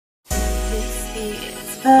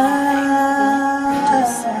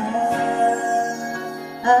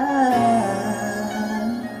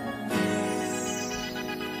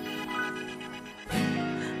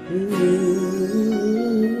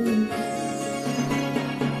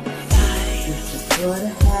What I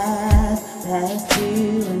have past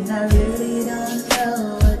you, and I really don't know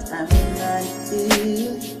what I'm like to.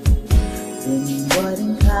 Been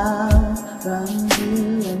wanting calls from you,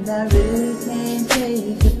 and I really can't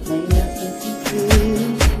take the pain of thinking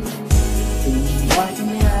through. Been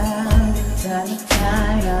walking around trying to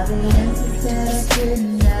find all the answers that I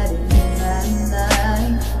couldn't hide in my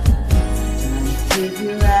mind. Trying to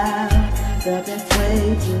figure out the best way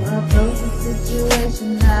to approach the situation.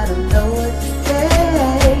 I don't know what to say.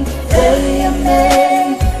 Say I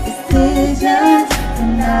made decisions,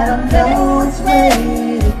 and I don't know which way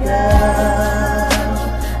to go.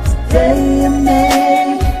 Say I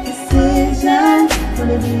made decisions, will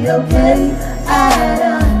it be okay? I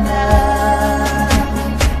don't know.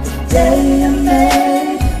 Say I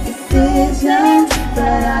made decisions,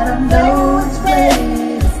 but I don't know which way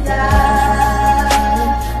to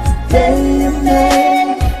start. Say I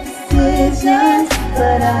made decisions,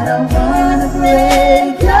 but I don't wanna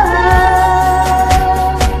break your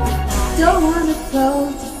heart. Don't wanna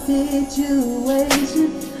close the situation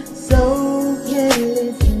so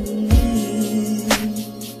carelessly.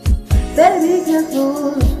 Better be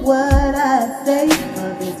careful of what I say,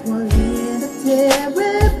 or this will end up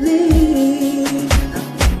terribly.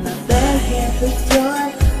 I'm my best at the joy,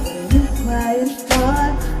 when you quiet for.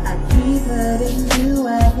 I keep hurting you, I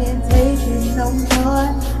can't take it no more.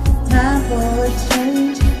 It's time for a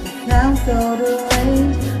change, it sounds so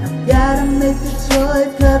deranged. I've gotta make a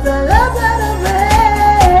choice, cause I love how to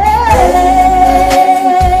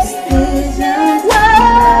decisions,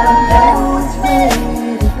 I don't know which way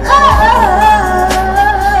to go.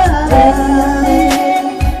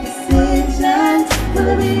 Decisions, will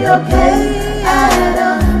it be okay? I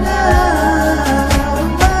don't know.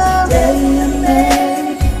 Say I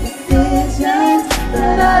made decisions,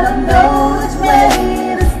 but I don't know which way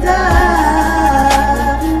to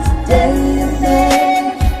start. Say I made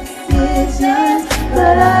decisions,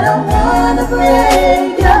 but I don't wanna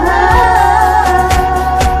break your heart.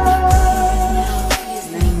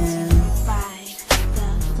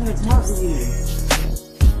 I'm trying to talk to you.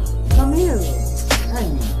 Come here. Hey.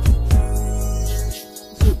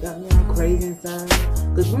 Shit got me all crazy inside.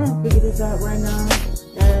 Cause we don't figure this out right now.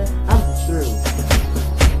 I'm just through.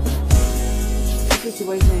 This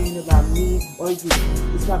situation ain't about me or you.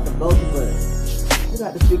 It's about the both of us. We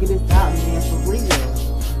got to figure this out, man, for real.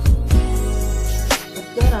 I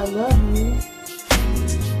said I love you.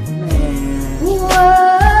 Man. Whoa.